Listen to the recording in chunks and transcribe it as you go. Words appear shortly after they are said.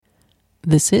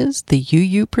This is the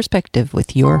UU Perspective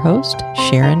with your host,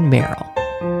 Sharon Merrill.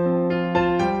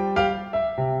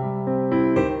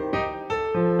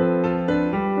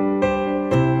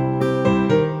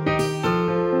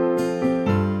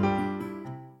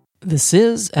 This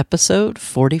is episode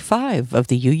 45 of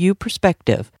the UU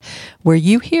Perspective, where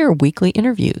you hear weekly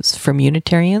interviews from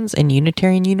Unitarians and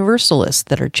Unitarian Universalists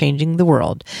that are changing the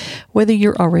world. Whether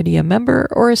you're already a member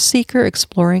or a seeker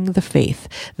exploring the faith,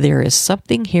 there is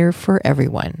something here for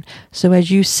everyone. So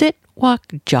as you sit,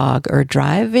 walk, jog, or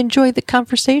drive, enjoy the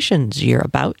conversations you're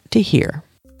about to hear.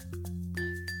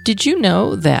 Did you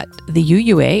know that the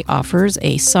UUA offers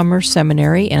a summer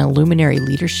seminary and a luminary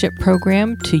leadership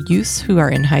program to youths who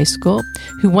are in high school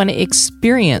who want to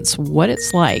experience what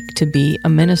it's like to be a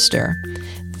minister?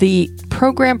 The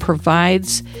program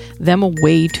provides them a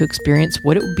way to experience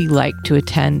what it would be like to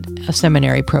attend a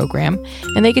seminary program,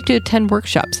 and they get to attend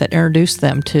workshops that introduce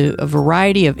them to a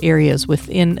variety of areas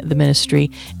within the ministry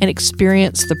and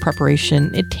experience the preparation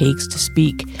it takes to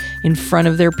speak in front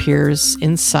of their peers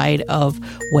inside of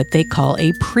what they call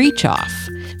a preach-off.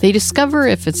 They discover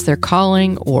if it's their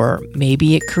calling, or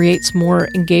maybe it creates more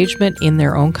engagement in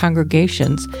their own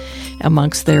congregations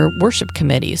amongst their worship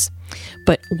committees.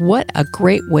 But what a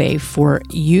great way for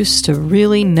youths to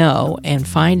really know and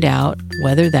find out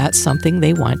whether that's something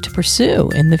they want to pursue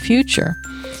in the future.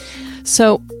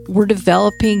 So we're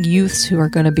developing youths who are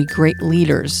going to be great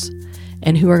leaders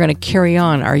and who are going to carry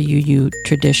on our UU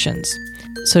traditions.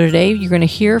 So today you're going to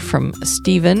hear from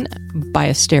Stephen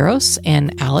Ballesteros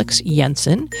and Alex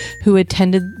Jensen, who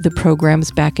attended the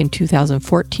programs back in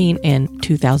 2014 and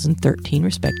 2013,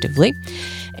 respectively.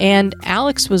 And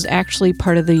Alex was actually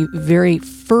part of the very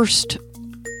first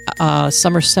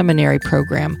summer seminary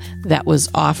program that was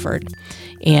offered,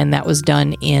 and that was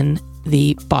done in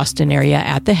the Boston area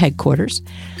at the headquarters.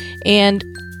 And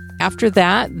after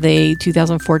that,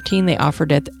 2014, they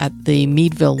offered it at the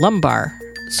Meadville Lumbar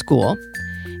School.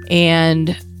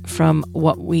 And from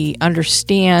what we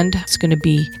understand, it's going to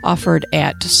be offered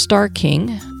at Star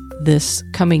King this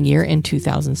coming year in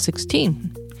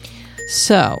 2016.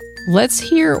 So let's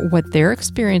hear what their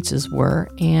experiences were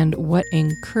and what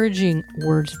encouraging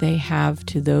words they have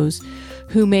to those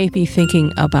who may be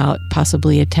thinking about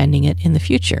possibly attending it in the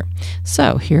future.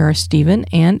 So here are Stephen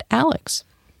and Alex.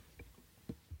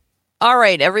 All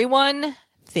right, everyone.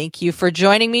 Thank you for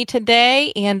joining me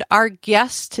today. And our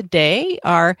guests today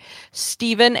are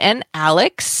Stephen and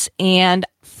Alex. And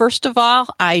first of all,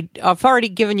 I've already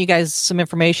given you guys some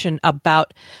information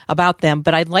about them,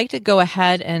 but I'd like to go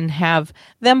ahead and have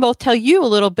them both tell you a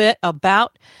little bit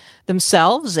about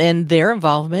themselves and their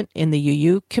involvement in the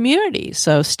UU community.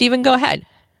 So Stephen, go ahead.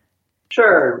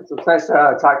 Sure. It's nice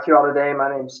to talk to you all today.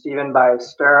 My name is Stephen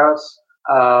Ballesteros.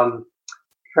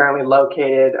 Currently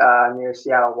located near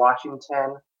Seattle,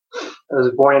 Washington. I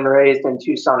was born and raised in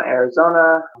Tucson,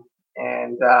 Arizona,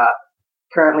 and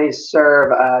currently serve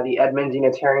the Edmonds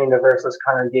Unitarian Universalist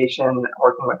congregation,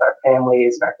 working with our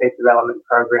families and our faith development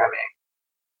programming.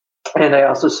 And I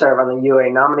also serve on the UA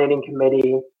nominating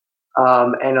committee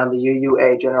and on the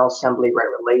UUA General Assembly Right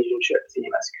Relationship team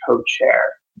as co-chair.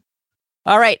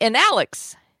 All right, and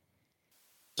Alex.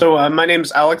 So my name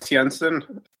is Alex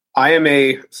Jensen. I am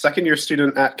a second-year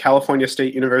student at California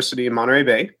State University in Monterey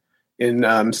Bay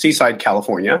in Seaside,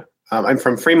 California. I'm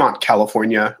from Fremont,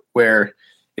 California, where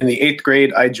in the 8th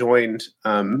grade I joined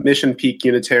Mission Peak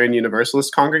Unitarian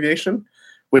Universalist congregation,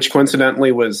 which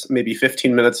coincidentally was maybe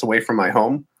 15 minutes away from my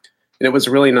home. And it was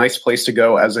a really nice place to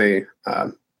go as a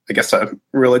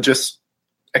religious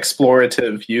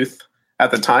explorative youth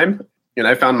at the time. And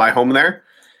I found my home there.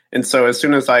 And so as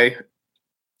soon as I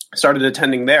started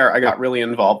attending there, I got really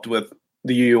involved with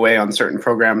the UUA on certain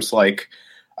programs. Like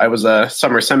I was a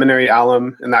summer seminary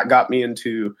alum, and that got me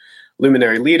into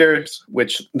Luminary Leaders,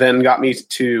 which then got me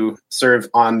to serve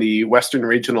on the Western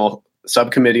Regional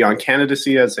Subcommittee on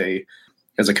Candidacy as a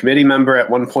committee member at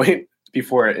one point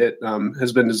before it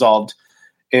has been dissolved.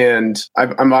 And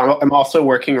I'm also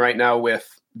working right now with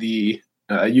the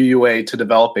UUA to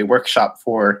develop a workshop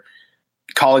for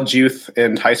college youth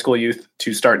and high school youth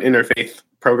to start interfaith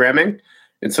programming.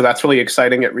 And so that's really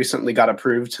exciting. It recently got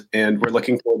approved, and we're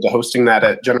looking forward to hosting that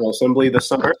at General Assembly this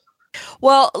summer.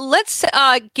 Well, let's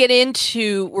get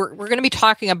into, we're going to be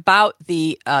talking about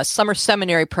the summer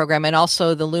seminary program and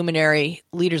also the Luminary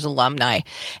Leaders alumni.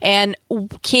 And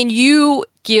can you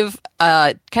give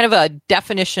kind of a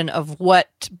definition of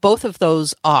what both of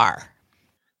those are?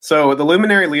 So the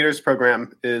Luminary Leaders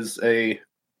program is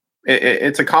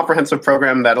it's a comprehensive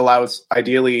program that allows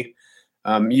ideally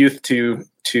youth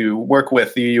to work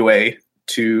with the UUA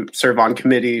to serve on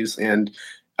committees and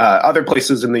other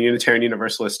places in the Unitarian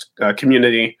Universalist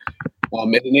community.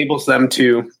 It enables them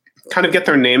to kind of get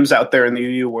their names out there in the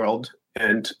UU world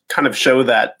and kind of show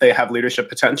that they have leadership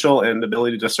potential and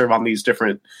ability to serve on these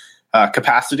different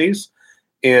capacities.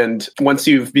 And once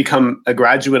you've become a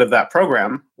graduate of that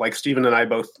program, like Stephen and I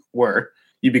both were,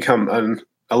 you become a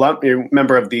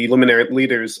member of the Luminary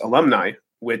Leaders alumni,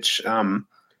 which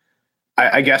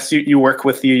I guess you work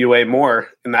with the UUA more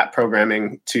in that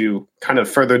programming to kind of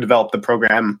further develop the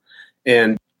program.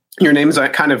 And your name's are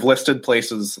kind of listed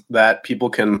places that people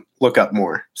can look up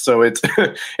more. So it's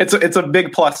it's a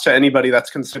big plus to anybody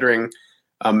that's considering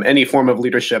any form of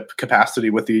leadership capacity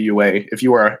with the UUA. If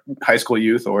you are a high school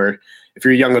youth or if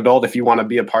you're a young adult, if you want to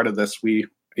be a part of this, we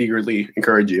eagerly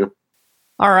encourage you.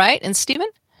 All right. And Stephen?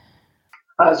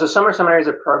 So Summer Seminary is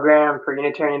a program for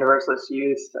Unitarian Universalist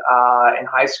youth in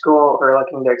high school who are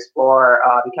looking to explore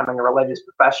becoming a religious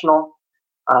professional,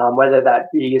 whether that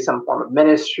be some form of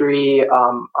ministry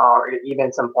or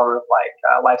even some form of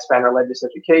lifespan religious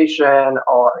education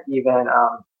or even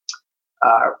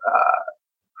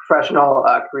professional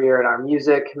career in our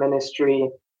music ministry.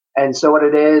 And so what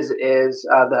it is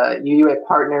the UUA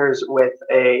partners with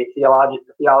a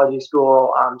theology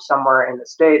school somewhere in the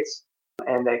States,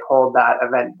 and they hold that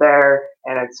event there,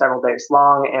 and it's several days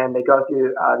long, and they go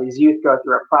through, these youth go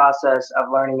through a process of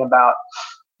learning about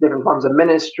different forms of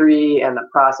ministry and the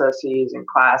processes and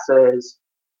classes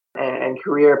and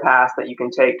career paths that you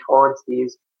can take towards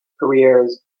these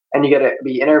careers. And you get to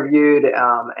be interviewed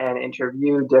and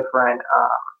interview different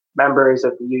members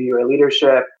of the UUA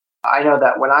leadership. I know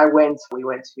that when we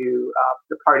went to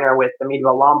partner with the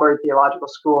Medieval Lombard Theological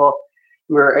School.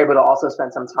 We were able to also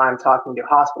spend some time talking to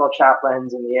hospital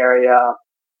chaplains in the area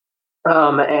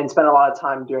and spend a lot of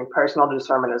time doing personal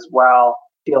discernment as well,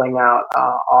 feeling out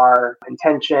our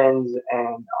intentions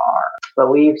and our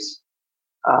beliefs.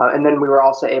 And then we were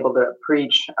also able to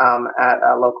preach at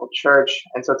a local church.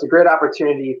 And so it's a great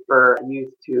opportunity for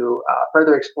youth to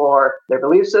further explore their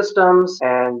belief systems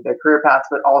and their career paths,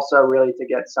 but also really to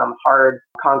get some hard,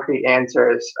 concrete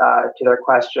answers to their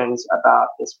questions about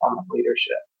this form of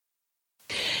leadership.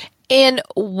 And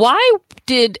why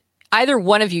did either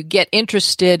one of you get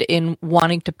interested in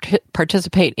wanting to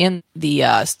participate in the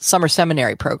summer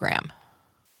seminary program?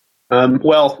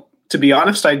 Well, to be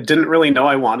honest, I didn't really know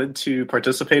I wanted to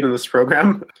participate in this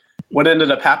program. What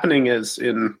ended up happening is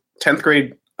in 10th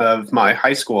grade of my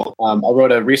high school, I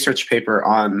wrote a research paper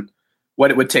on what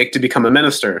it would take to become a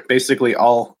minister. Basically,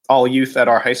 all youth at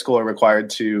our high school are required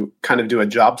to kind of do a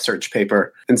job search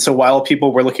paper. And so while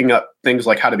people were looking up things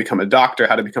like how to become a doctor,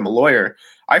 how to become a lawyer,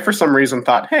 I, for some reason,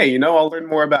 thought, hey, I'll learn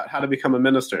more about how to become a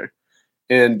minister.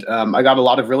 And I got a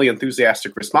lot of really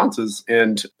enthusiastic responses.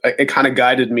 And it kind of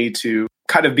guided me to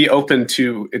kind of be open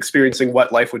to experiencing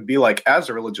what life would be like as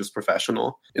a religious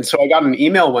professional. And so I got an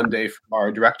email one day from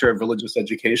our director of religious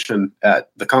education at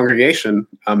the congregation,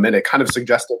 and it kind of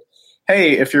suggested,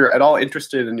 hey, if you're at all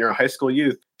interested and you're a high school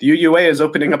youth, the UUA is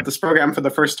opening up this program for the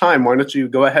first time. Why don't you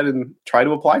go ahead and try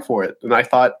to apply for it? And I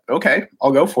thought, okay,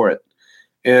 I'll go for it.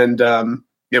 And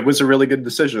it was a really good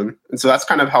decision. And so that's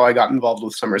kind of how I got involved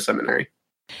with summer seminary.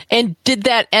 And did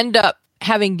that end up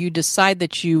having you decide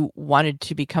that you wanted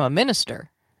to become a minister?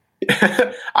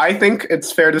 I think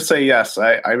it's fair to say yes.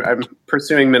 I'm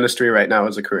pursuing ministry right now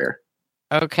as a career.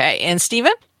 Okay. And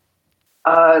Stephen?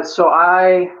 So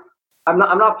I'm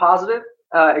not positive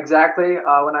exactly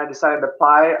when I decided to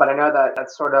apply, but I know that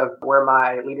that's sort of where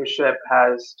my leadership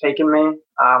has taken me.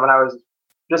 When I was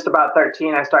just about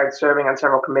 13, I started serving on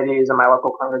several committees in my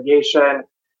local congregation.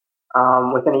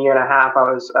 Within a year and a half, I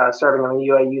was serving on the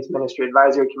UA Youth Ministry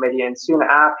Advisory Committee, and soon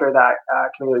after that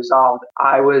committee dissolved,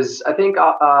 I was,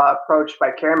 approached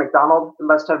by Carrie McDonald, it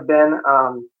must have been,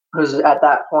 who was at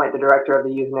that point the director of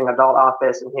the Youth and Young Adult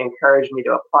Office, and he encouraged me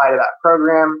to apply to that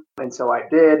program, and so I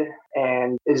did,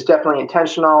 and it's definitely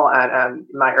intentional. And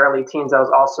in my early teens, I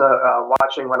was also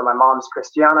watching one of my moms,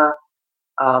 Christiana,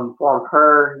 form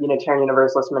her Unitarian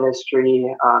Universalist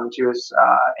ministry. She was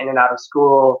in and out of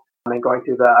school and going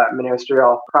through the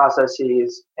ministerial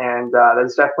processes. And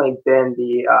that's definitely been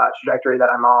the trajectory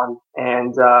that I'm on.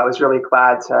 And I was really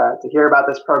glad to hear about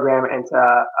this program and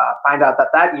to find out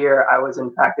that year I was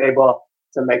in fact able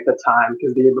to make the time,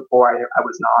 because the year before I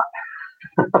was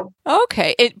not.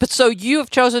 Okay. But so you have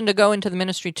chosen to go into the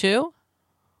ministry too?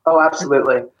 Oh,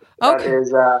 absolutely. Okay. That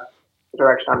is the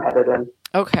direction I'm headed in.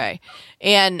 Okay.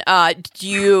 And do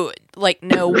you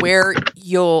know where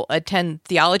you'll attend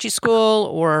theology school,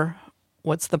 or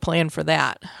what's the plan for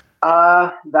that?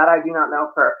 That I do not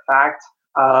know for a fact.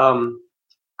 I'm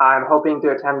hoping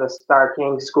to attend the Star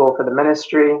King School for the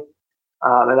Ministry.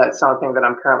 And that's something that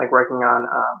I'm currently working on,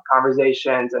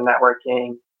 conversations and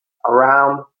networking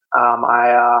around.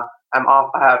 I'm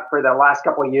off. I have, for the last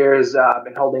couple of years,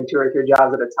 been holding 2 or 3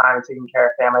 jobs at a time and taking care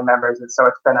of family members. And so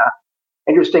it's been a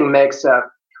interesting mix of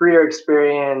career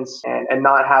experience and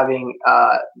not having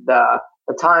the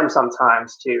time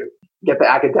sometimes to get the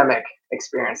academic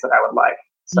experience that I would like.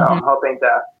 So I'm hoping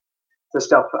to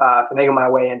still finagle my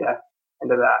way into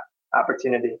that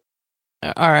opportunity.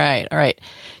 All right.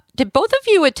 Did both of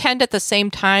you attend at the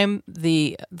same time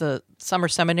the summer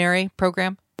seminary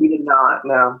program? We did not.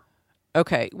 No.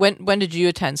 Okay. When did you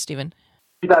attend, Stephen?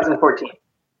 2014.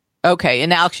 Okay,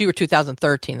 and Alex, you were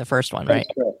 2013, the first one, right?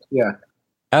 That's correct. Yeah.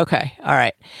 Okay. All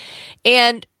right.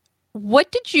 And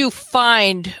what did you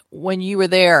find when you were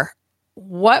there?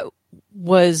 What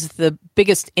was the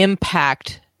biggest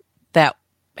impact that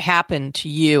happened to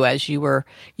you as you were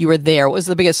there? What was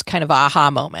the biggest kind of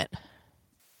aha moment?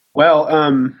 Well,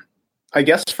 I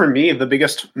guess for me, the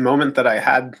biggest moment that I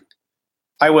had,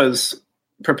 I was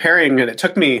preparing, and it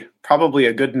took me probably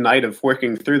a good night of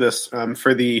working through this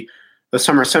for the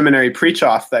summer seminary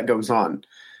preach-off that goes on.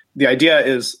 The idea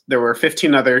is there were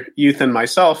 15 other youth and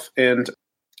myself, and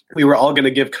we were all going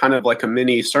to give kind of like a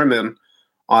mini sermon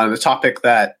on a topic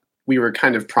that we were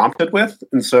kind of prompted with.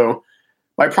 And so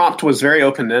my prompt was very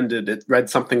open-ended. It read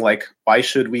something like, why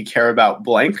should we care about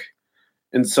blank?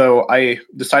 And so I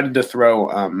decided to throw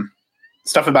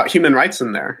stuff about human rights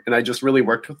in there, and I just really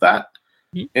worked with that.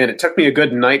 And it took me a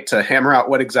good night to hammer out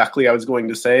what exactly I was going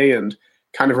to say and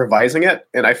kind of revising it.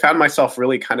 And I found myself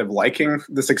really kind of liking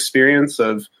this experience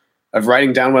of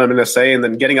writing down what I'm going to say and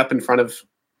then getting up in front of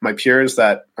my peers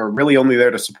that are really only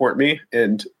there to support me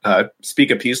and speak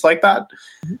a piece like that.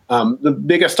 The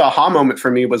biggest aha moment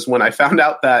for me was when I found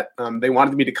out that they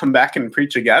wanted me to come back and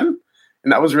preach again.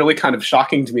 And that was really kind of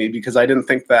shocking to me because I didn't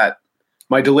think that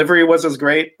my delivery was as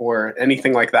great or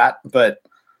anything like that. But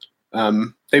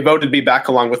they voted me back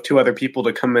along with 2 other people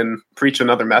to come and preach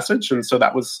another message. And so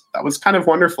that was kind of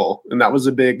wonderful. And that was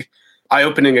a big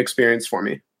eye-opening experience for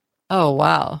me. Oh,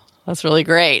 wow. That's really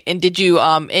great. And did you,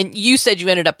 and you said you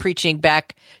ended up preaching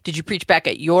back, did you preach back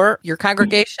at your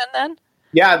congregation then?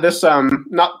 Yeah, this,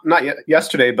 not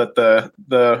yesterday, but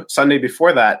the Sunday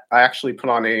before that, I actually put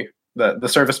on the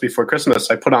service before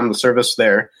Christmas. I put on the service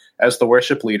there as the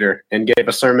worship leader and gave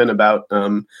a sermon about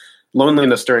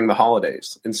loneliness during the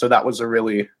holidays. And so that was a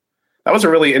really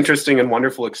interesting and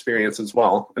wonderful experience as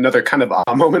well. Another kind of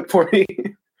aha moment for me.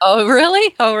 Oh,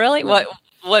 really?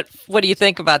 What do you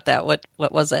think about that? What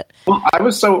was it? Well, I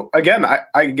was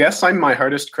I guess I'm my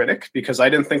hardest critic because I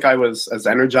didn't think I was as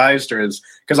energized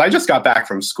because I just got back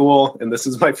from school and this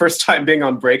is my first time being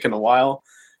on break in a while.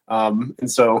 And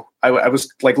so I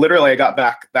was like, literally I got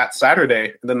back that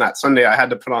Saturday and then that Sunday I had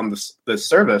to put on this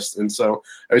service. And so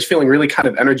I was feeling really kind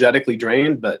of energetically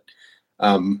drained, but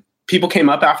people came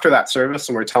up after that service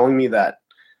and were telling me that,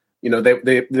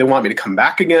 they want me to come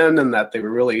back again and that they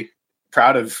were really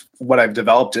proud of what I've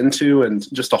developed into and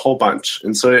just a whole bunch.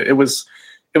 And so it was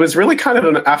really kind of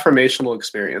an affirmational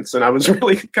experience. And I was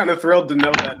really kind of thrilled to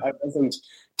know that I wasn't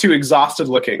too exhausted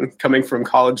looking coming from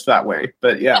college that way.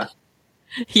 But yeah.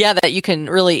 Yeah, that you can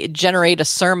really generate a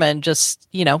sermon just,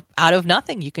 out of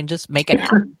nothing. You can just make it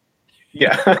happen.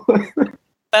 Yeah.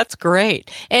 That's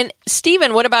great. And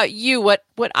Stephen, what about you? What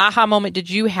aha moment did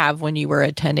you have when you were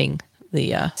attending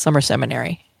the summer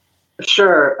seminary?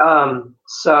 Sure.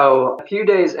 So a few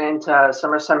days into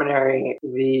summer seminary,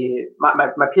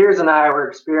 my peers and I were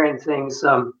experiencing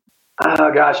some, I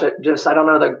don't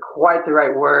know quite the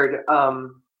right word,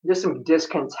 just some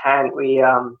discontent. We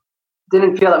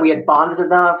didn't feel that we had bonded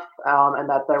enough, and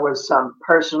that there was some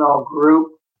personal group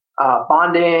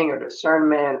bonding or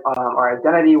discernment or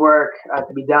identity work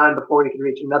to be done before we could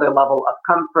reach another level of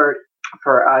comfort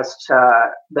for us to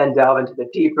then delve into the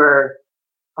deeper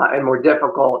and more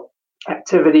difficult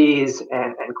activities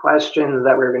and questions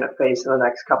that we were going to face in the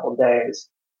next couple of days.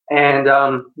 And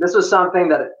this was something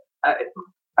that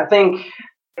I think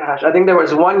there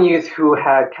was one youth who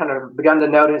had kind of begun to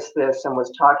notice this and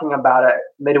was talking about it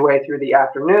midway through the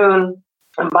afternoon.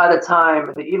 And by the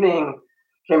time the evening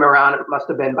came around, it must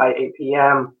have been by 8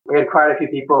 p.m. We had quite a few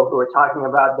people who were talking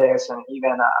about this and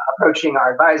even approaching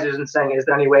our advisors and saying, is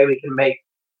there any way we can make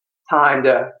time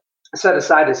to set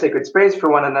aside a sacred space for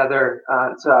one another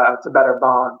to better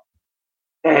bond?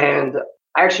 And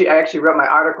I actually wrote my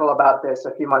article about this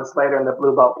a few months later in the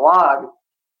Blue Belt blog.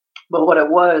 But what it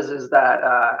was is that,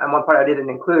 and one part I didn't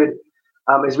include,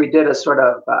 is we did a sort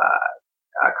of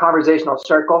a conversational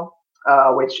circle,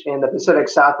 which in the Pacific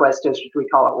Southwest District we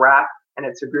call it RAP, and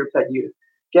it's a group that you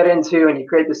get into and you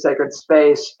create the sacred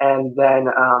space, and then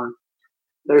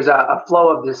there's a flow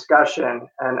of discussion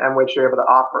and which you're able to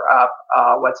offer up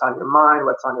what's on your mind,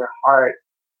 what's on your heart,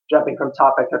 jumping from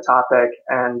topic to topic,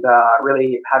 and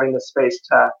really having the space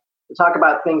to talk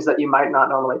about things that you might not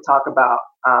normally talk about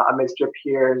amidst your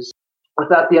peers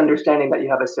without the understanding that you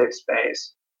have a safe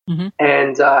space. Mm-hmm.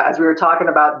 And as we were talking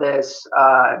about this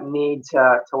need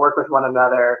to work with one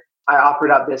another, I offered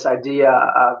up this idea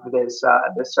of this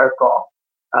circle,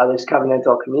 this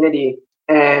covenantal community,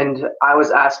 and I was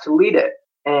asked to lead it.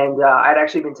 And I'd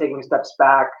actually been taking steps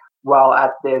back while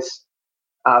at this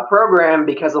program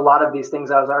because a lot of these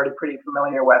things I was already pretty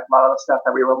familiar with. A lot of the stuff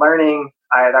that we were learning,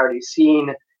 I had already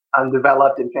seen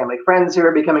developed in family friends who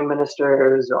were becoming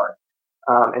ministers or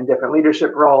in different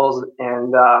leadership roles.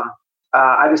 And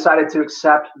I decided to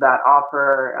accept that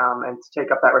offer and to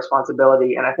take up that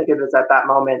responsibility. And I think it was at that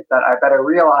moment that I better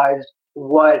realized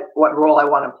what role I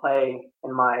want to play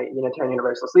in my Unitarian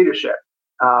Universalist leadership,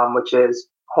 which is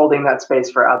holding that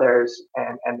space for others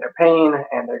and their pain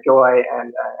and their joy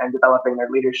and developing their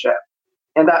leadership.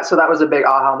 And that was a big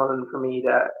aha moment for me.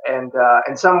 And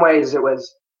in some ways, it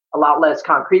was a lot less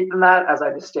concrete than that, as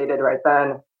I just stated right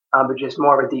then, but just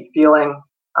more of a deep feeling.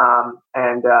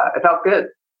 And it felt good.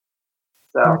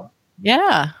 So.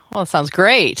 Yeah. Well, it sounds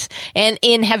great.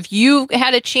 And have you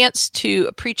had a chance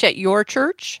to preach at your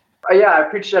church? Yeah, I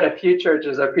preached at a few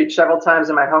churches. I preached several times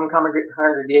in my home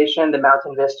congregation, the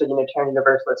Mountain Vista Unitarian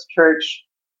Universalist Church,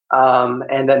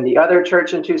 and then the other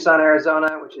church in Tucson,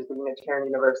 Arizona, which is the Unitarian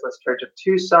Universalist Church of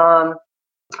Tucson.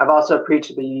 I've also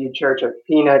preached at the UU Church of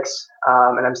Phoenix,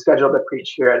 and I'm scheduled to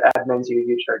preach here at Edmonds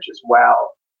UU Church as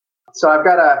well. So I've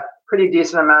got a pretty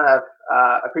decent amount of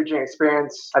preaching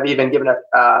experience. I've even given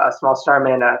a small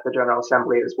sermon at the General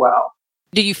Assembly as well.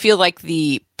 Do you feel like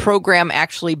the program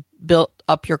actually built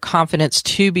up your confidence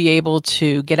to be able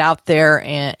to get out there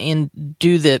and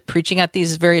do the preaching at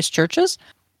these various churches?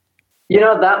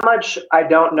 That much I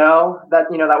don't know. That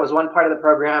was one part of the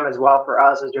program as well for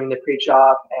us, is doing the preach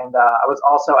off. And I was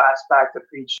also asked back to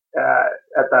preach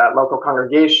at the local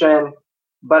congregation.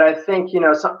 But I think,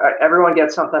 everyone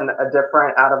gets something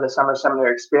different out of the summer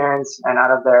seminary experience and out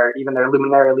of their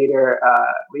luminary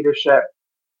leadership.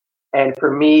 And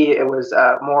for me, it was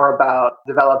more about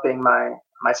developing my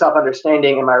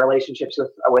self-understanding and my relationships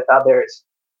with others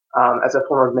as a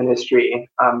form of ministry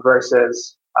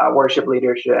versus worship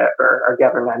leadership or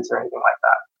governance or anything like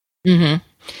that.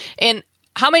 Mm-hmm. And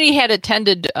how many had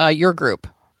attended your group?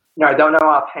 I don't know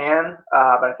offhand,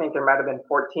 but I think there might have been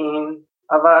 14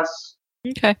 of us.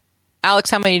 Okay.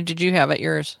 Alex, how many did you have at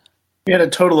yours? We had a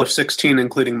total of 16,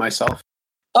 including myself.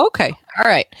 Okay. All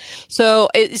right. So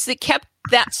is it kept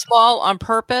that small on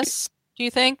purpose, do you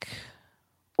think?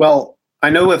 Well, I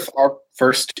know with our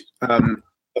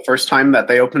the first time that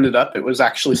they opened it up, it was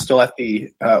actually still at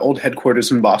the old headquarters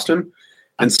in Boston.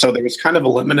 And so there was kind of a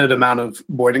limited amount of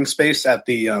boarding space at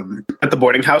the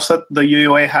boarding house that the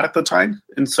UUA had at the time.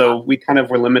 And so we kind of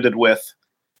were limited with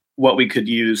what we could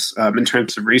use in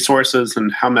terms of resources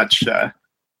and how much.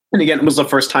 And again, it was the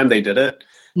first time they did it.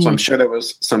 So I'm sure there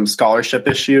was some scholarship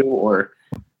issue or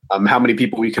how many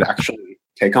people we could actually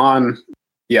take on.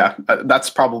 Yeah, that's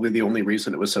probably the only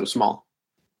reason it was so small.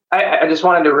 I just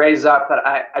wanted to raise up that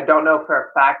I don't know for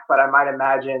a fact, but I might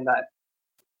imagine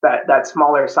that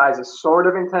smaller size is sort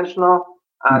of intentional,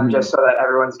 just so that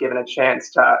everyone's given a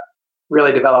chance to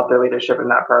really develop their leadership in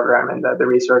that program and the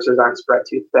resources aren't spread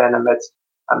too thin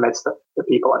amidst the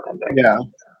people attending. Yeah,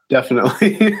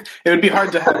 definitely. It would be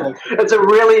hard to have it's a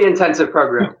really intensive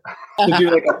program. To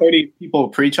do like a 30 people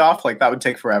preach off, like that would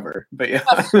take forever. But yeah.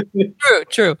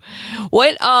 True.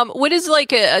 What is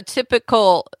like a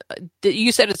typical,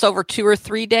 you said it's over 2 or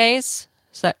 3 days?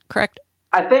 Is that correct?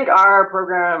 I think our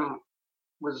program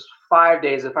was 5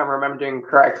 days, if I'm remembering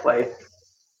correctly.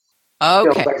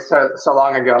 Okay. Feels like so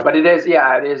long ago, but it is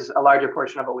a larger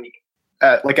portion of a week.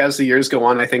 As the years go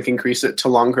on, I think increase it to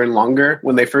longer and longer.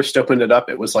 When they first opened it up,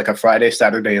 it was like a Friday,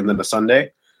 Saturday, and then a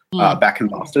Sunday back in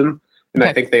Boston. And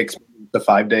I think they expanded to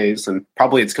 5 days, and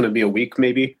probably it's going to be a week,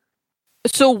 maybe.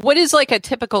 So what is like a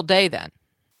typical day then?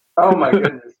 Oh my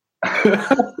goodness.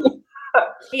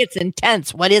 It's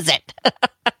intense. What is it?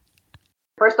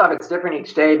 First off, it's different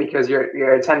each day because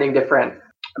you're attending different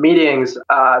meetings.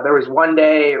 There was one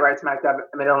day right smack dab in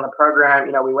the middle of the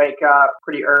program. We wake up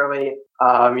pretty early.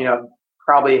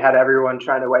 Probably had everyone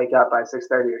trying to wake up by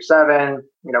 6:30 or 7.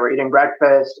 We're eating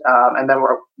breakfast, and then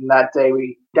that day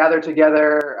we gathered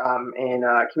together in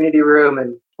a community room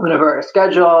and whenever our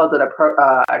schedule did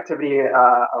a activity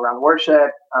around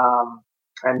worship,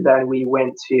 and then we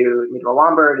went to Meadville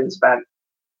Lombard and spent,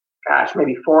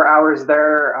 maybe 4 hours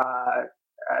there.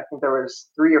 I think there was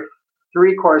 3 or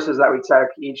three courses that we took,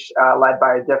 each led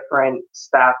by a different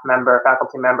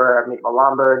faculty member of Meet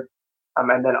Lombard,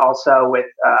 and then also with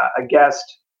a guest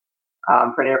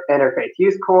for an Interfaith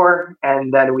Youth Corps.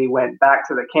 And then we went back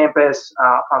to the campus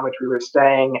on which we were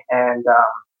staying and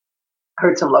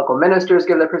heard some local ministers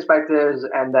give their perspectives,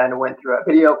 and then went through a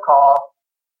video call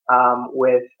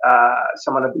with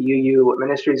someone of the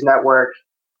Musicians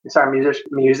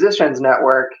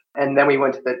Network. And then we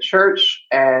went to the church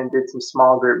and did some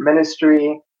small group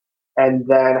ministry, and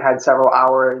then had several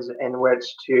hours in which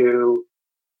to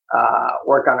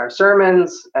work on our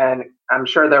sermons. And I'm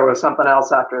sure there was something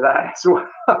else after that as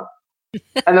well.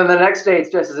 And then the next day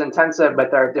it's just as intensive, but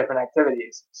there are different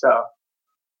activities. So.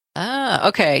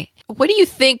 Okay. What do you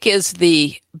think is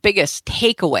the biggest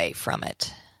takeaway from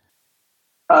it?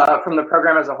 From the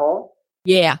program as a whole?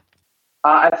 Yeah.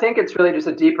 I think it's really just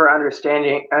a deeper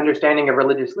understanding of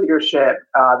religious leadership,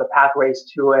 the pathways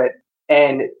to it.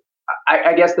 And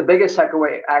I guess the biggest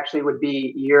takeaway actually would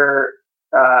be your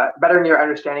bettering your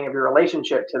understanding of your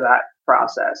relationship to that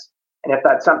process. And if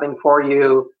that's something for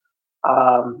you,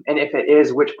 and if it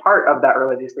is, which part of that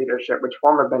religious leadership, which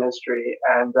form of ministry,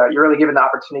 and you're really given the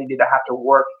opportunity to have to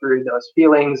work through those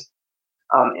feelings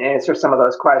and answer some of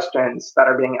those questions that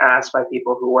are being asked by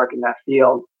people who work in that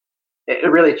field. It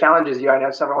really challenges you. I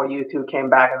know several youth who came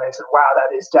back and they said, wow,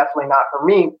 that is definitely not for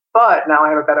me, but now I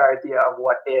have a better idea of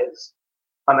what is.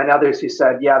 And others who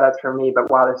said, yeah, that's for me, but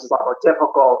wow, this is a lot more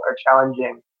difficult or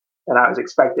challenging than I was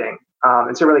expecting.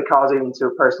 And so it really calls you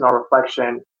into personal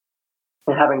reflection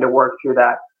and having to work through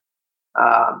that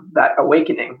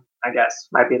awakening, I guess,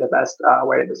 might be the best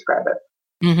way to describe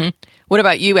it. Mm-hmm. What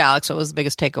about you, Alex? What was the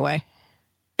biggest takeaway?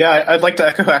 Yeah, I'd like to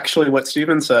echo actually what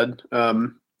Stephen said.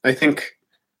 I think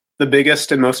the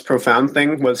biggest and most profound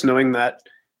thing was knowing that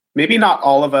maybe not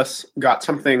all of us got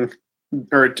something,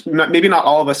 or maybe not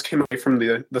all of us came away from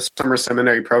the summer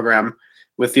seminary program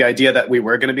with the idea that we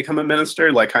were going to become a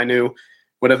minister. Like, I knew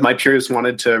one of my peers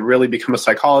wanted to really become a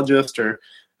psychologist, or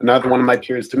another one of my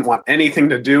peers didn't want anything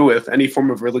to do with any form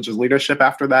of religious leadership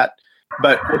after that.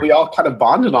 But what we all kind of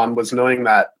bonded on was knowing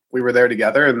that we were there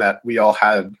together and that we all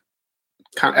had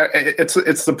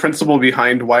it's the principle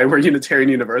behind why we're Unitarian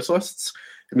Universalists.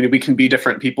 I mean, we can be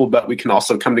different people, but we can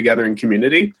also come together in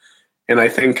community. And I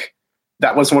think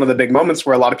that was one of the big moments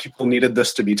where a lot of people needed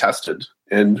this to be tested.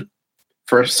 And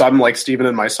for some, like Stephen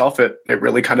and myself, it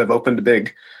really kind of opened a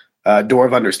big door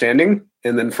of understanding.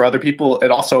 And then for other people,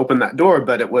 it also opened that door,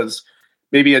 but it was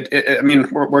maybe,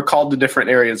 we're called to different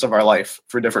areas of our life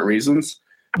for different reasons.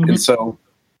 Mm-hmm. And so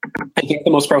I think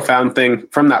the most profound thing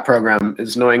from that program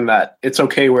is knowing that it's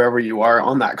okay wherever you are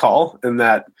on that call, and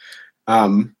that,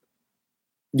 I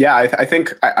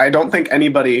don't think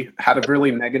anybody had a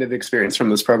really negative experience from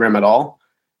this program at all.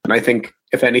 And I think,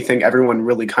 if anything, everyone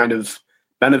really kind of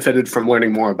benefited from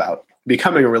learning more about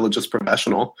becoming a religious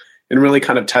professional and really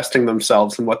kind of testing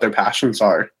themselves and what their passions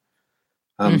are.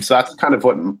 So that's kind of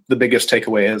what the biggest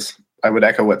takeaway is. I would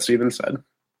echo what Stephen said.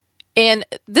 And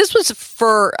this was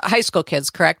for high school kids,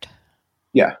 correct?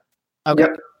 Yeah. Okay.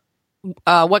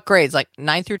 Yep. What grades? Like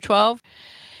 9 through 12?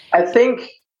 I think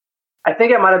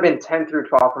it might have been 10 through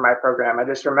 12 for my program. I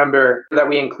just remember that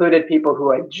we included people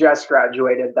who had just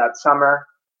graduated that summer.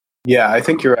 Yeah, I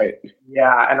think you're right.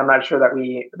 Yeah, and I'm not sure that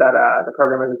the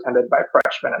program was attended by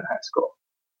freshmen in high school.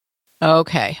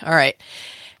 Okay, all right.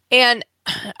 And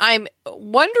I'm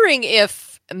wondering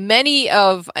if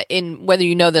whether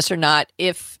you know this or not,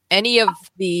 if any of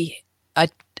the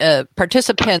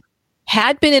participants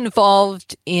had been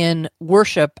involved in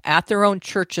worship at their own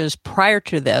churches prior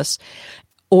to this,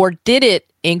 or did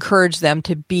it encourage them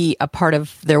to be a part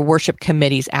of their worship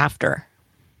committees after?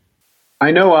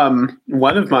 I know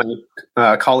one of my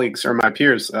colleagues or my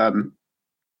peers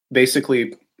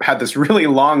basically had this really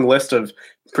long list of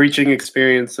preaching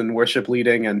experience and worship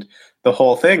leading and the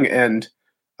whole thing. And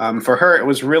for her, it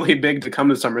was really big to come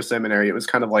to summer seminary. It was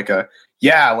kind of like I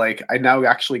now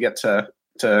actually get to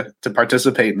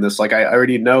participate in this. Like, I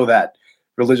already know that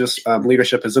religious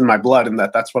leadership is in my blood and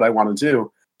that's what I want to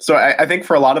do. So I think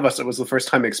for a lot of us, it was the first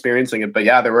time experiencing it. But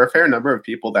yeah, there were a fair number of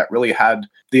people that really had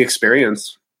the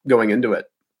experience going into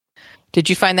it. Did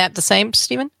you find that the same,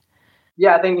 Stephen?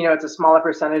 Yeah, I think, it's a smaller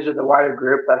percentage of the wider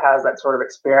group that has that sort of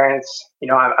experience.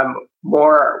 I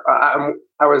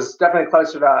was definitely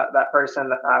closer to that person,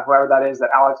 whoever that is that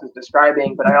Alex is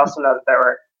describing. But I also know that there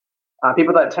were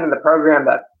people that attended the program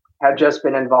that had just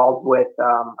been involved with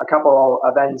a couple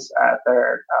events at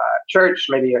their church,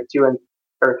 maybe 2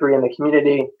 or 3 in the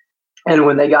community. And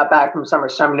when they got back from summer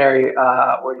seminary,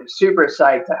 were just super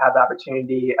psyched to have the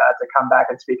opportunity to come back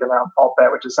and speak around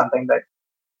pulpit, which is something that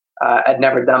I'd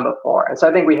never done before. And so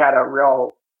I think we had a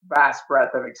real vast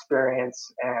breadth of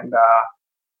experience. And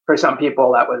for some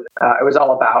people, that was it was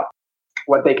all about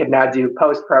what they could now do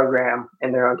post-program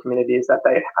in their own communities that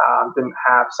they didn't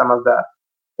have some of the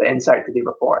insight to do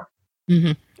before.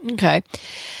 Mm-hmm. Okay.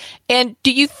 And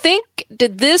do you think,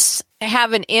 did this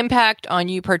have an impact on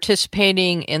you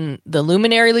participating in the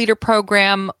Luminary Leader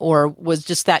program, or was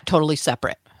just that totally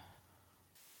separate?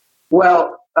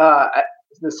 Well,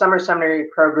 the summer seminary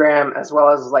program, as well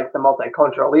as like the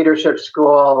multicultural leadership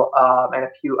school and a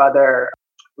few other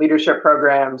leadership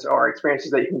programs or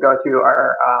experiences that you can go through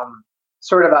are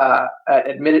sort of a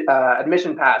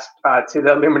admission pass to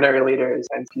the Luminary Leaders.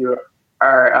 And if you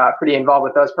are pretty involved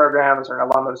with those programs or an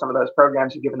alum of some of those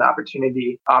programs, you're given the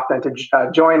opportunity often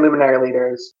to join Luminary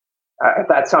Leaders if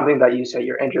that's something that you say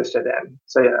you're interested in.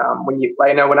 So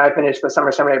when I finished the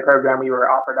summer seminary program, we were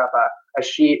offered up a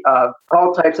sheet of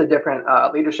all types of different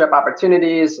leadership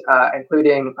opportunities,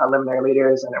 including Luminary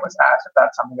Leaders, and it was asked if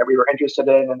that's something that we were interested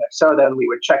in, and if so, then we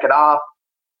would check it off.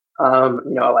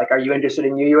 Are you interested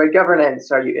in UUA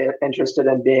governance? Are you interested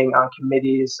in being on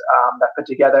committees that put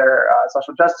together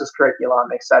social justice curriculum,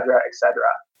 et cetera, et cetera?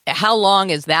 How long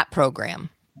is that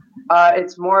program?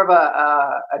 It's more of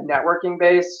a networking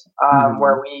base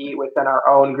where we, within our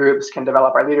own groups, can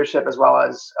develop our leadership, as well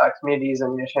as communities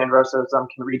and Unitarian Universalism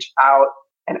can reach out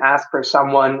and ask for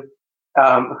someone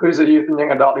who's a youth and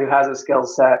young adult who has a skill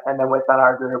set. And then within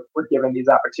our group, we're given these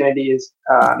opportunities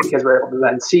because we're able to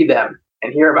then see them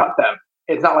and hear about them.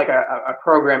 It's not like a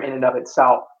program in and of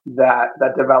itself that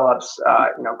develops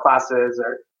classes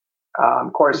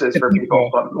or courses for people,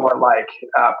 but more like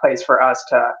a place for us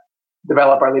to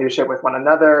develop our leadership with one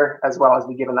another, as well as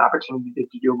be given the opportunity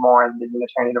to do more in the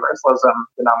Unitarian Universalism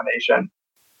denomination.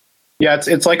 Yeah,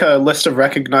 it's like a list of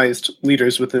recognized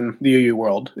leaders within the UU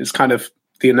world is kind of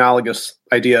the analogous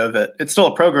idea of it. It's still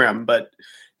a program, but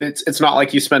it's not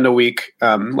like you spend a week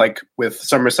like with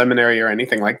summer seminary or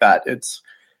anything like that.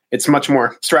 It's much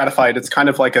more stratified. It's kind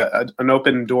of like an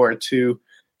open door to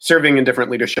serving in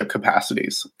different leadership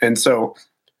capacities. And so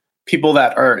people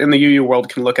that are in the UU world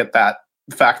can look at that,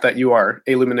 the fact that you are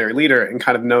a luminary leader, and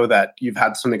kind of know that you've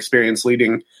had some experience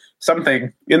leading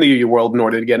something in the UU world in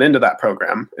order to get into that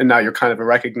program. And now you're kind of a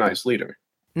recognized leader.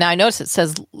 Now, I notice it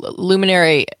says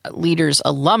Luminary Leaders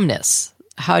Alumnus.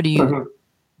 How do you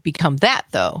become that,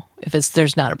 though, if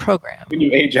there's not a program? When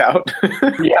you age out.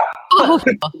 Yeah.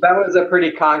 That was a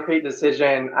pretty concrete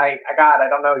decision. I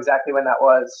don't know exactly when that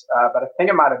was, but I think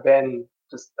it might have been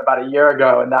just about a year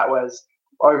ago. And that was,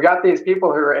 well, we've got these people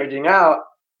who are aging out.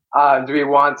 Do we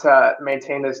want to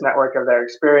maintain this network of their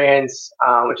experience,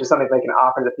 which is something they can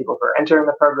offer to people who are entering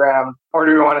the program, or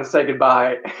do we want to say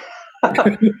goodbye?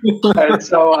 And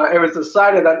so it was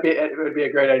decided that it would be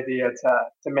a great idea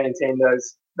to maintain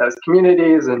those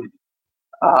communities, and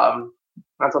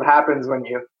that's what happens when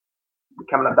you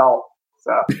become an adult.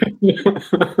 So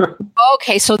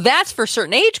okay, so that's for a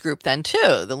certain age group then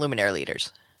too, the Luminary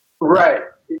Leaders, right?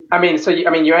 I mean,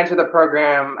 you enter the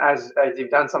program as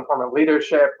you've done some form of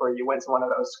leadership, or you went to one of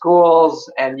those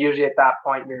schools, and usually at that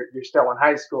point you're still in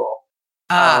high school.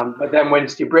 But then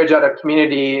once you bridge out of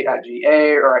community at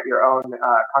GA or at your own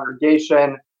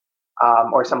congregation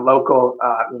or some local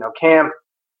camp,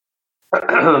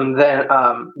 then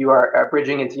you are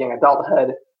bridging into young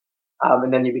adulthood,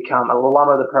 and then you become an alum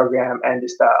of the program and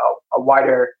just a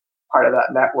wider part of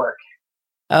that network.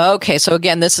 Okay, so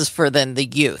again, this is for then the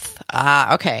youth.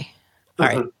 Okay. All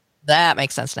right. That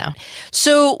makes sense now.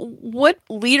 So what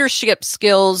leadership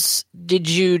skills did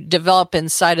you develop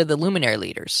inside of the Luminary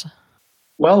Leaders?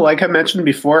 Well, like I mentioned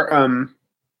before,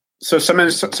 so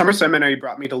summer seminary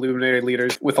brought me to Luminary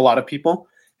Leaders with a lot of people.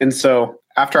 And so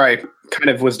after I kind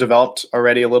of was developed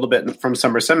already a little bit from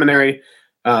summer seminary,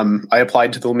 I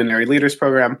applied to the Luminary Leaders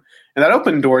program. And that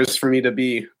opened doors for me to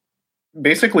be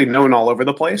basically known all over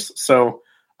the place. So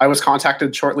I was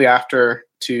contacted shortly after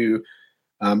to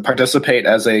participate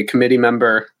as a committee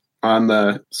member on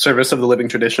the Service of the Living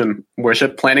Tradition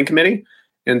Worship Planning Committee.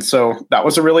 And so that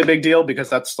was a really big deal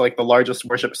because that's like the largest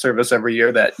worship service every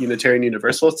year that Unitarian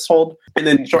Universalists hold. And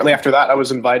then shortly after that, I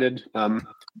was invited.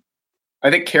 I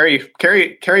think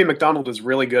Kerry McDonald is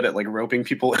really good at like roping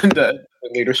people into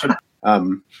leadership.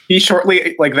 He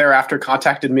shortly thereafter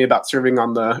contacted me about serving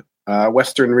on the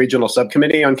Western Regional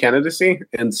Subcommittee on Candidacy.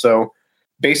 And so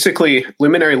basically,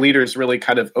 Luminary Leaders really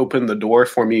kind of opened the door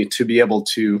for me to be able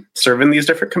to serve in these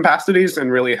different capacities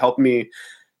and really help me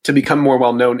to become more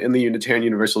well-known in the Unitarian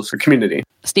Universalist community.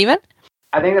 Stephen?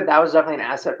 I think that was definitely an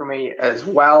asset for me as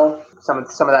well, some of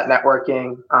that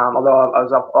networking, although I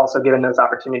was also given those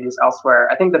opportunities elsewhere.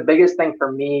 I think the biggest thing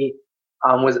for me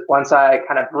was once I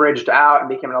kind of bridged out and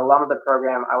became an alum of the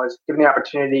program, I was given the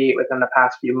opportunity within the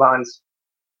past few months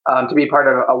to be part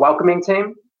of a welcoming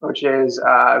team, which is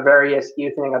various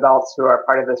youth and adults who are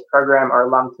part of this program or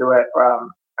alum to it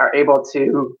are able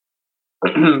to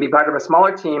be part of a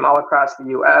smaller team all across the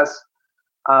U.S.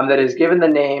 That is given the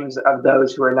names of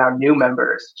those who are now new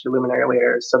members to Luminary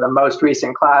Leaders. So the most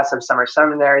recent class of Summer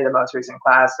Seminary, the most recent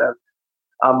class of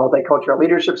Multicultural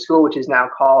Leadership School, which is now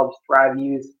called Thrive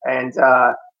Youth. And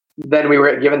then we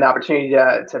were given the opportunity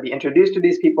to be introduced to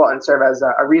these people and serve as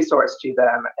a resource to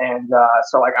them. And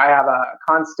so like I have a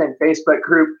constant Facebook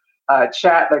group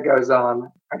chat that goes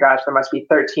on. Oh gosh, there must be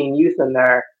 13 youth in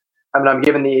there. I mean, I'm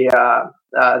given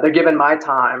they're given my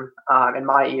time in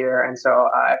my ear. And so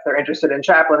if they're interested in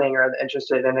chaplaining or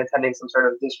interested in attending some sort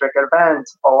of district event,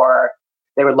 or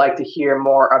they would like to hear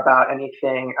more about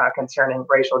anything concerning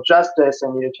racial justice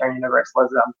and Unitarian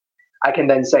Universalism, I can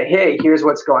then say, hey, here's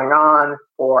what's going on,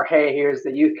 or hey, here's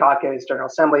the Youth Caucus General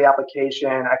Assembly application.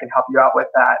 I can help you out with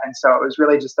that. And so it was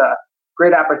really just a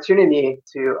great opportunity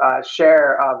to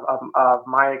share of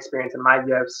my experience and my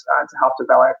gifts to help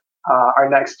develop our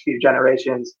next few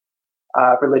generations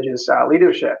of religious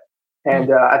leadership.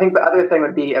 And I think the other thing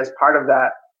would be, as part of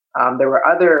that, there were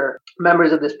other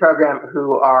members of this program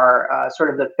who are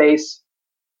sort of the face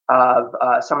of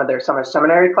some of their summer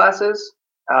seminary classes.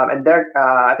 And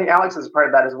I think Alex is part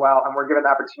of that as well. And we're given the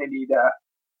opportunity to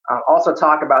also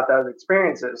talk about those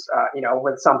experiences,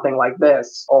 with something like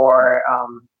this. Or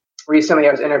recently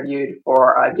I was interviewed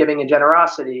for giving and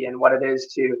generosity and what it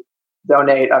is to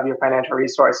donate of your financial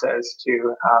resources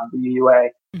to the UUA.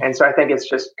 And so I think it's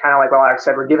just kind of like what Alex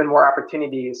said, we're given more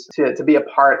opportunities to be a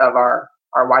part of our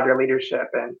wider leadership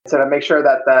and to make sure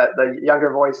that the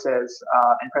younger voices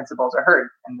and principles are heard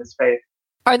in this faith.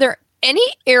 Are there any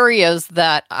areas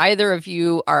that either of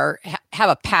you have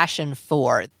a passion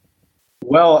for?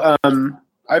 Well,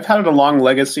 I've had a long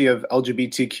legacy of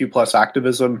LGBTQ plus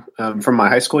activism from my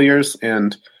high school years,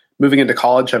 and moving into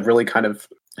college, I've really kind of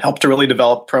helped to really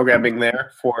develop programming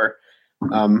there for,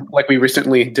 like we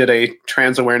recently did a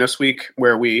trans awareness week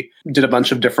where we did a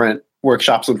bunch of different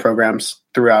workshops and programs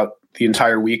throughout the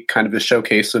entire week, kind of to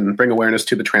showcase and bring awareness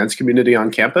to the trans community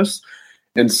on campus.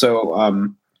 And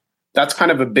so that's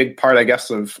kind of a big part, I guess,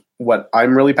 of what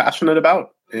I'm really passionate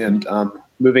about. And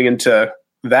moving into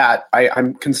that,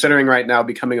 I'm considering right now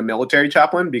becoming a military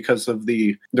chaplain because of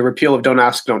the repeal of Don't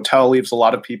Ask, Don't Tell leaves a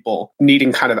lot of people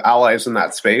needing kind of allies in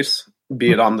that space,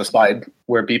 be it on the side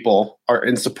where people are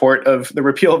in support of the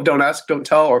repeal of Don't Ask, Don't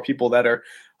Tell, or people that are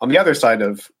on the other side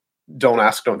of Don't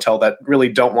Ask, Don't Tell that really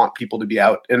don't want people to be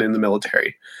out and in the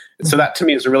military. And so that to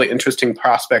me is a really interesting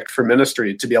prospect for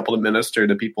ministry, to be able to minister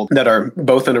to people that are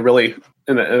both in a really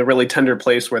tender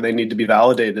place where they need to be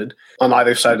validated on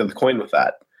either side of the coin with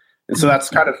that. And so that's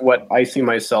kind of what I see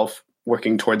myself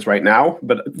working towards right now.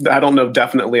 But I don't know,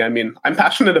 definitely. I mean, I'm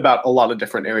passionate about a lot of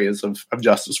different areas of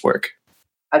justice work.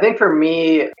 I think for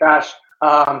me, gosh,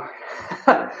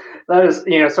 that is,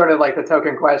 sort of like the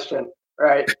token question,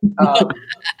 right?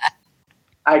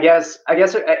 I guess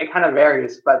it kind of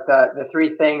varies, but the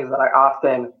three things that I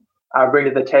often bring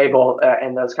to the table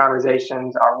in those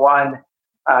conversations are: one,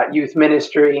 youth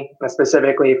ministry,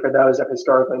 specifically for those of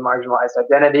historically marginalized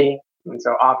identity, and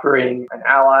so offering an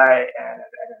ally and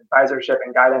advisorship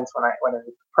and guidance when it's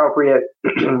appropriate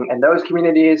in those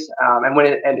communities, and when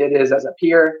it is as a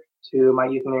peer to my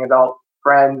youth and young adult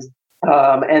friends.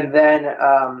 And then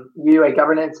UUA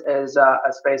governance is a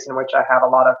space in which I have a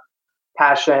lot of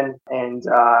passion and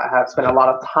have spent a lot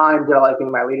of time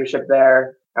developing my leadership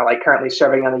there. I like currently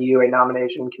serving on the UUA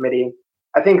nomination committee.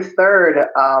 I think third,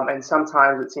 and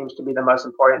sometimes it seems to be the most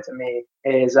important to me,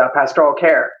 is pastoral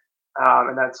care.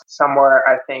 And that's somewhere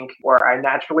I think where I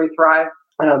naturally thrive,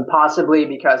 possibly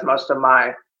because most of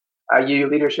my UU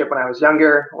leadership when I was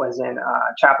younger was in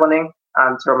chaplaining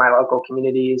to my local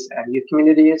communities and youth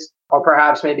communities, or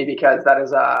perhaps maybe because that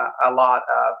is a lot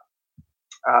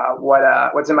of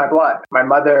what's in my blood. My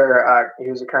mother,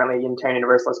 who's currently a Unitarian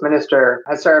Universalist minister,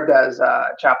 has served as a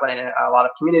chaplain in a lot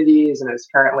of communities and is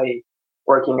currently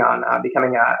working on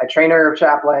becoming a trainer of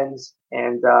chaplains,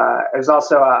 and is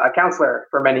also a counselor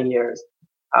for many years.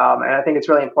 And I think it's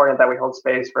really important that we hold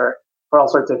space for all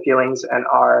sorts of feelings in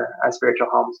our spiritual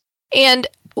homes. And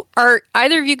are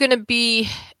either of you going to be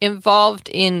involved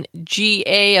in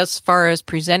GA as far as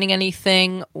presenting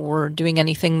anything or doing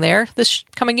anything there this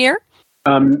coming year?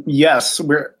 Yes,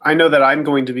 I know that I'm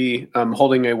going to be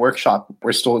holding a workshop.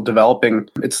 We're still developing.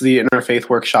 It's the interfaith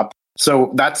workshop.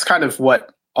 So that's kind of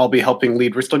what I'll be helping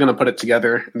lead. We're still going to put it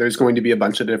together. And there's going to be a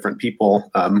bunch of different people.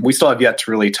 We still have yet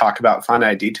to really talk about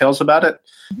finite details about it.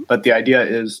 But the idea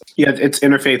is, it's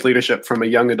interfaith leadership from a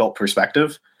young adult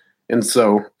perspective. And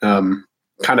so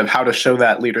kind of how to show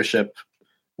that leadership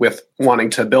with wanting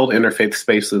to build interfaith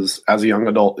spaces as a young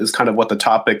adult is kind of what the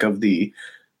topic of the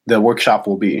workshop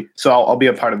will be. So I'll be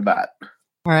a part of that.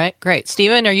 All right, great.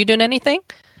 Stephen, are you doing anything?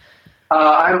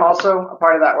 I'm also a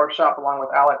part of that workshop along with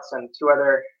Alex and two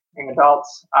other young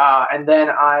adults. And then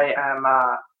I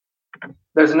am,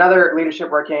 there's another leadership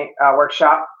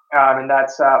workshop, and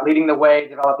that's leading the way,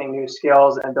 developing new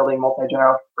skills, and building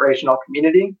multi-generational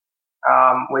community,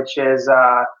 which is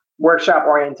workshop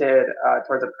oriented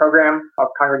towards a program of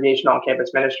congregational and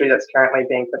campus ministry that's currently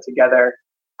being put together.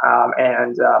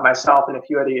 And myself and a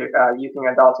few other youth and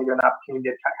adults are given an opportunity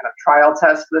to kind of trial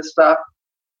test this stuff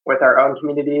with our own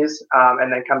communities,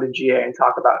 and then come to GA and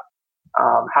talk about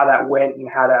how that went and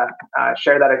how to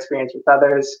share that experience with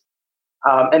others.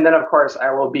 And then, of course,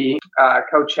 I will be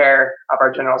co-chair of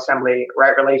our General Assembly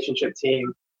Right Relationship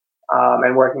team,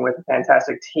 and working with a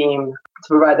fantastic team to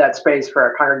provide that space for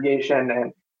our congregation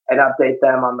and update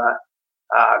them on the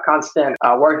constant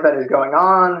work that is going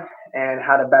on and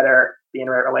how to better be in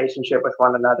a right relationship with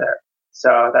one another.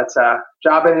 So that's a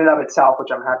job in and of itself, which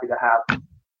I'm happy to have.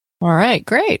 All right,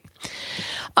 great.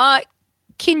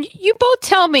 Can you both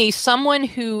tell me someone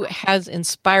who has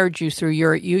inspired you through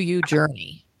your UU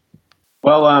journey?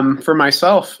 Well, for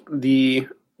myself, the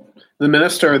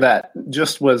minister that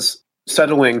just was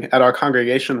settling at our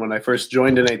congregation when I first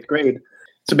joined in 8th grade.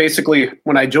 So basically,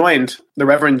 when I joined, the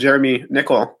Reverend Jeremy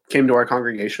Nickel came to our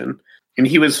congregation, and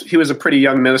he was a pretty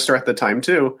young minister at the time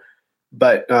too.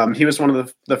 But he was one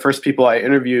of the first people I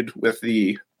interviewed with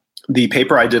the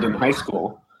paper I did in high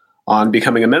school on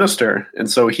becoming a minister. And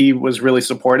so he was really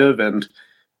supportive, and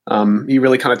he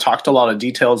really kind of talked a lot of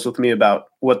details with me about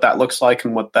what that looks like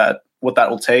and what that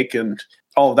will take and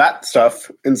all of that stuff.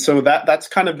 And so that's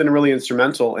kind of been really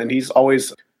instrumental. And he's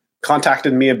always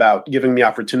contacted me about giving me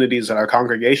opportunities at our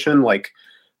congregation, like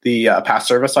the past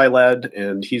service I led.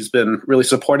 And he's been really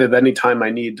supportive anytime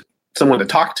I need someone to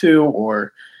talk to,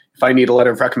 or if I need a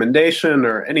letter of recommendation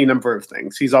or any number of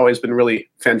things. He's always been really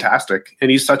fantastic. And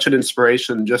he's such an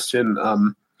inspiration just in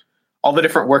all the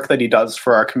different work that he does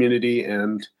for our community.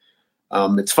 And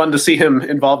it's fun to see him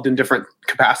involved in different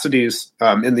capacities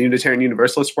in the Unitarian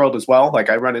Universalist world as well. Like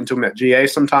I run into him at GA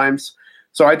sometimes.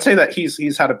 So I'd say that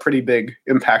he's had a pretty big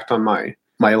impact on my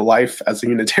life as a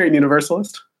Unitarian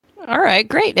Universalist. All right,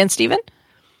 great. And Stephen?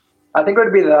 I think it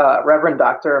would be the Reverend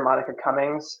Dr. Monica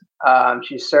Cummings.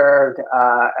 She served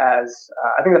as,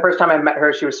 I think the first time I met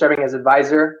her, she was serving as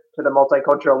advisor to the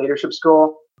Multicultural Leadership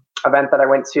School event that I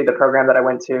went to, the program that I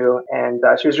went to. And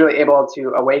she was really able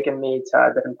to awaken me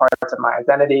to different parts of my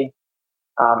identity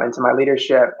and to my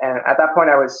leadership. And at that point,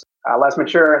 I was less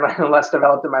mature and less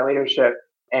developed in my leadership.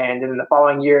 And in the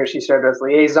following year, she served as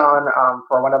liaison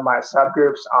for one of my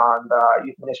subgroups on the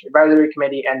Youth Ministry Advisory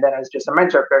Committee, and then as just a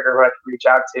mentor figure who I could reach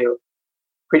out to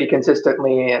pretty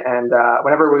consistently. And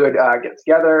whenever we would get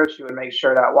together, she would make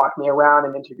sure to walk me around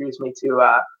and introduce me to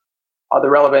all the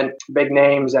relevant big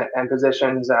names and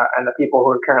positions and the people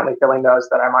who are currently filling those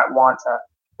that I might want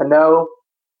to know.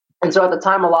 And so at the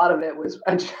time, a lot of it was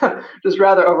just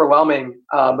rather overwhelming,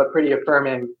 but pretty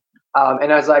affirming.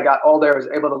 And as I got older, I was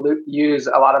able to use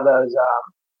a lot of those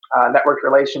networked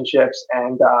relationships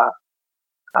and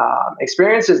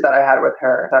experiences that I had with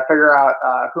her to figure out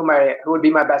who would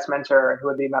be my best mentor and who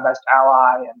would be my best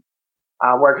ally,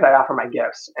 and where could I offer my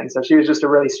gifts. And so she was just a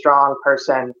really strong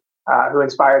person who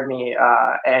inspired me,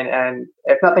 and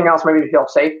if nothing else, maybe to feel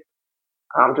safe,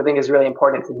 which I think is really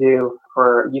important to do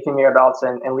for youth and young adults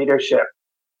and leadership.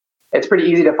 It's pretty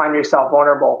easy to find yourself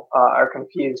vulnerable or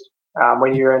confused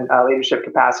when you're in leadership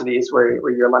capacities where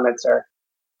your limits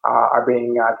are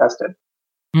being tested.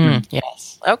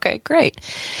 Yes. Okay, great.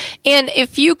 And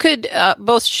if you could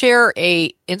both share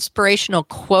a inspirational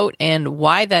quote and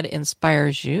why that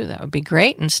inspires you, that would be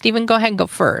great. And Stephen, go ahead and go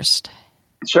first.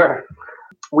 Sure.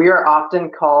 We are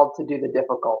often called to do the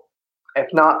difficult, if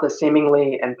not the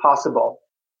seemingly impossible.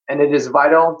 And it is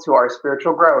vital to our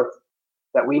spiritual growth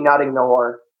that we not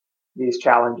ignore these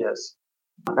challenges.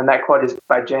 And that quote is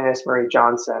by Janice Marie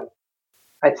Johnson.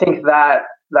 I think that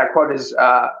quote is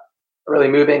really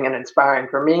moving and inspiring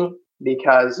for me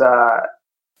because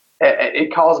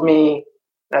it calls me,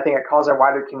 and I think it calls our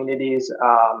wider communities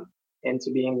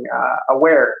into being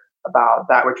aware about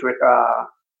that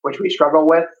which we struggle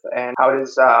with, and how it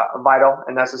is vital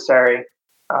and necessary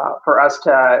for us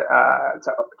to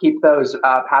keep those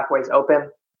pathways open.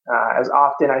 As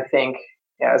often, I think,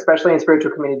 Yeah, especially in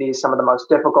spiritual communities, some of the most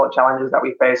difficult challenges that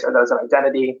we face are those of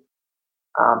identity,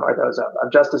 or those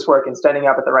of justice work and standing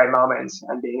up at the right moments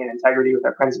and being in integrity with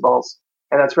our principles.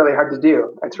 And that's really hard to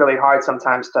do. It's really hard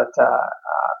sometimes to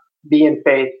be in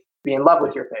faith, be in love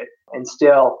with your faith, and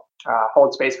still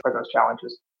hold space for those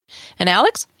challenges. And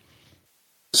Alex?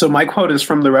 So my quote is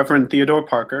from the Reverend Theodore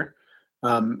Parker.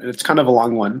 And it's kind of a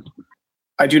long one.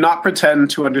 I do not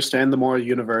pretend to understand the moral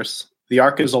universe. The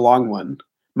arc is a long one.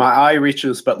 My eye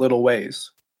reaches but little ways.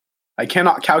 I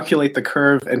cannot calculate the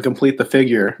curve and complete the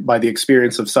figure by the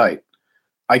experience of sight.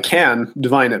 I can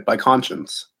divine it by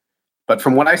conscience. But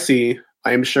from what I see,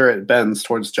 I am sure it bends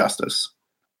towards justice.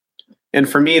 And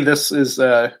for me, this is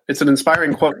it's an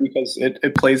inspiring quote because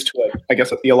it plays to a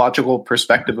theological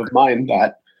perspective of mine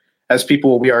that as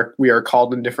people we are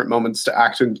called in different moments to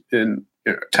act to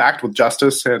act with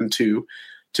justice and to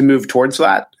move towards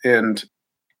that. And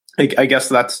I guess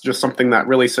that's just something that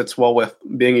really sits well with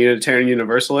being a Unitarian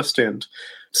Universalist and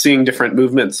seeing different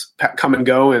movements come and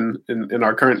go in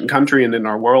our current country and in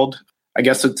our world. I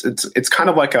guess it's kind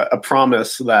of like a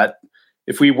promise that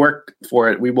if we work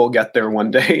for it, we will get there one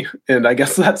day. And I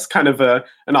guess that's kind of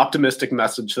an optimistic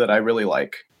message that I really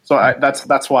like. So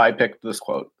that's why I picked this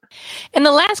quote. And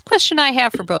the last question I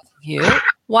have for both of you,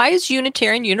 why is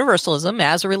Unitarian Universalism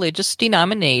as a religious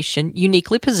denomination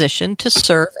uniquely positioned to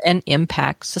serve and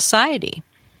impact society?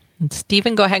 And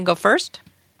Stephen, go ahead and go first.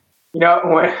 When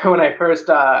I first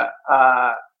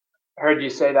heard you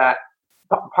say that,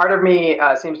 part of me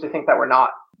seems to think that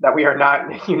we are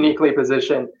not uniquely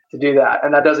positioned to do that.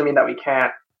 And that doesn't mean that we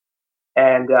can't.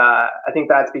 And I think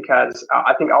that's because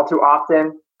I think all too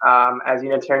often, as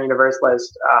Unitarian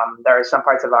Universalists, there are some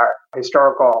parts of our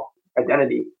historical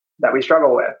identity that we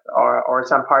struggle with, or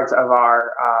some parts of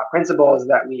our principles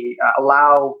that we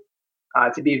allow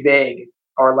to be vague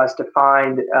or less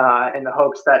defined in the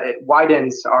hopes that it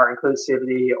widens our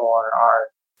inclusivity or our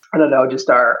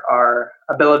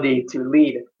ability to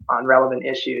lead on relevant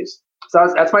issues.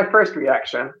 So that's my first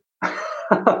reaction.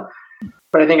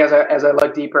 But I think as I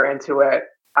look deeper into it,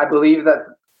 I believe that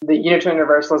the Unitarian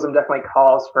Universalism definitely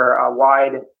calls for a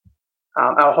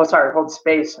hold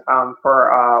space for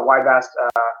a wide, vast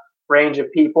range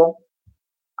of people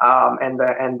and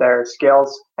their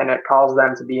skills, and it calls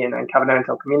them to be in a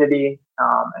covenantal community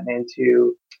and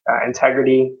into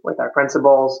integrity with our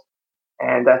principles.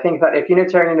 And I think that if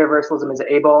Unitarian Universalism is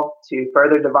able to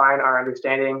further divine our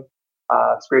understanding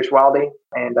of spirituality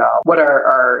and what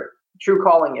our true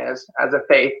calling is as a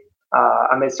faith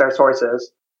amidst our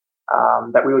sources,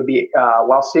 that we would be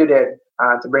well suited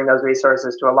to bring those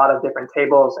resources to a lot of different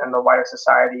tables in the wider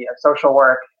society of social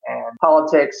work and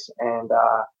politics and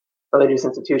religious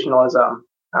institutionalism,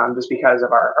 just because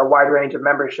of our wide range of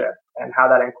membership and how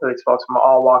that includes folks from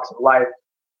all walks of life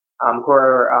who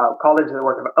are called into the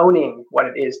work of owning what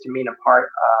it is to mean a part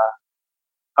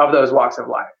of those walks of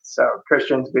life. So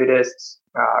Christians, Buddhists,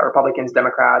 Republicans,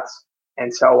 Democrats,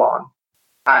 and so on.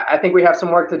 I think we have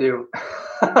some work to do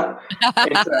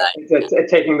in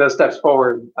taking those steps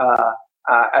forward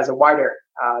as a wider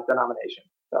denomination.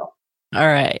 So, all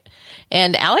right.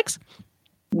 And Alex?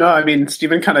 No, I mean,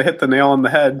 Stephen kind of hit the nail on the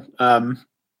head.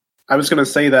 I was going to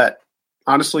say that,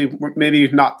 honestly, maybe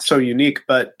not so unique,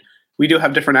 but we do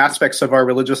have different aspects of our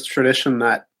religious tradition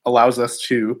that allows us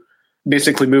to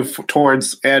basically move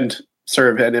towards and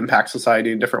serve and impact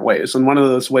society in different ways. And one of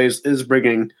those ways is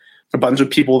bringing a bunch of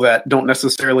people that don't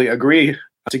necessarily agree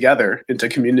together into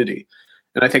community.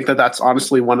 And I think that that's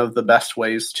honestly one of the best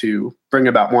ways to bring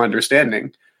about more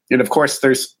understanding. And of course,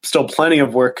 there's still plenty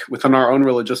of work within our own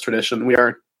religious tradition. We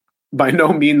are by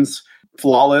no means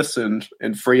flawless and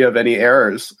free of any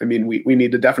errors. I mean, we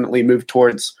need to definitely move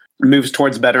towards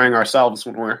bettering ourselves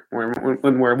when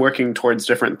we're working towards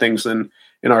different things in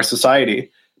our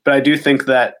society. But I do think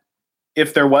that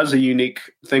if there was a unique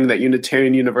thing that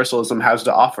Unitarian Universalism has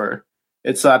to offer,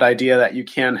 it's that idea that you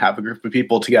can have a group of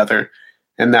people together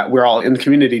and that we're all in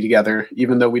community together,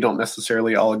 even though we don't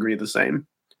necessarily all agree the same.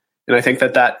 And I think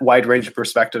that wide range of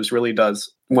perspectives really does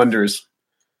wonders.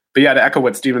 But yeah, to echo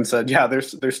what Stephen said, yeah,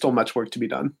 there's still much work to be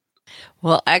done.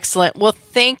 Well, excellent. Well,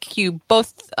 thank you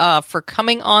both for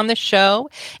coming on the show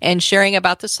and sharing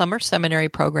about the Summer Seminary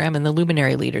program and the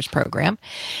Luminary Leaders program.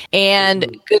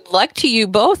 And good luck to you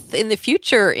both in the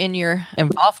future in your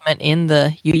involvement in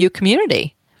the UU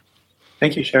community.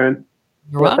 Thank you, Sharon.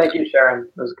 You're welcome. Thank you, Sharon.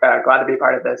 I was glad to be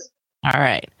part of this. All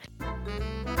right.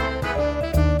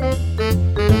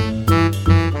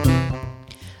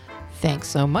 Thanks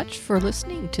Thanks so much for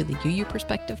listening to the UU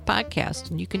Perspective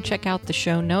podcast. And you can check out the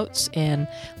show notes and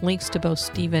links to both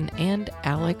Stephen and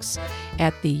Alex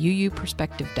at the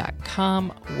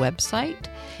uuperspective.com website.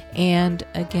 And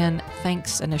again,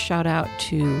 thanks and a shout out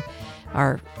to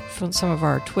some of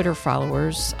our Twitter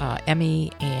followers,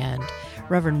 Emmy and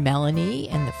Reverend Melanie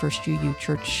and the First UU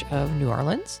Church of New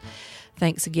Orleans.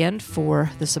 Thanks again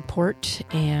for the support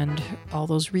and all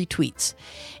those retweets.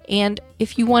 And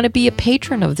if you want to be a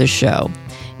patron of the show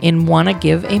and want to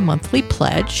give a monthly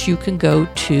pledge, you can go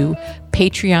to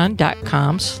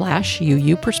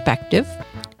patreon.com/uuperspective.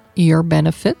 Your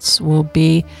benefits will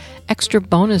be extra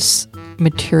bonus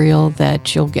material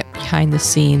that you'll get behind the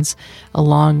scenes,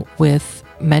 along with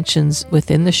mentions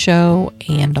within the show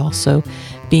and also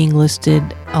being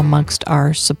listed amongst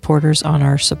our supporters on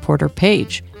our supporter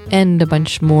page, and a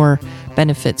bunch more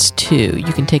benefits too.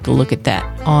 You can take a look at that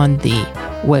on the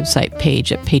website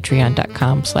page at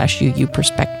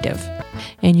patreon.com/uuperspective.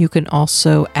 And you can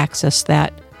also access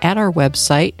that at our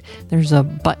website. There's a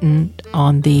button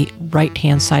on the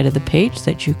right-hand side of the page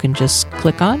that you can just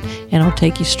click on, and it'll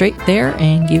take you straight there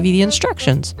and give you the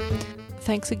instructions.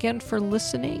 Thanks again for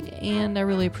listening, and I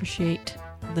really appreciate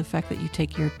the fact that you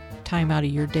take your time out of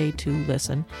your day to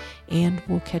listen, and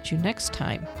we'll catch you next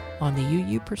time on the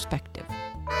UU Perspective.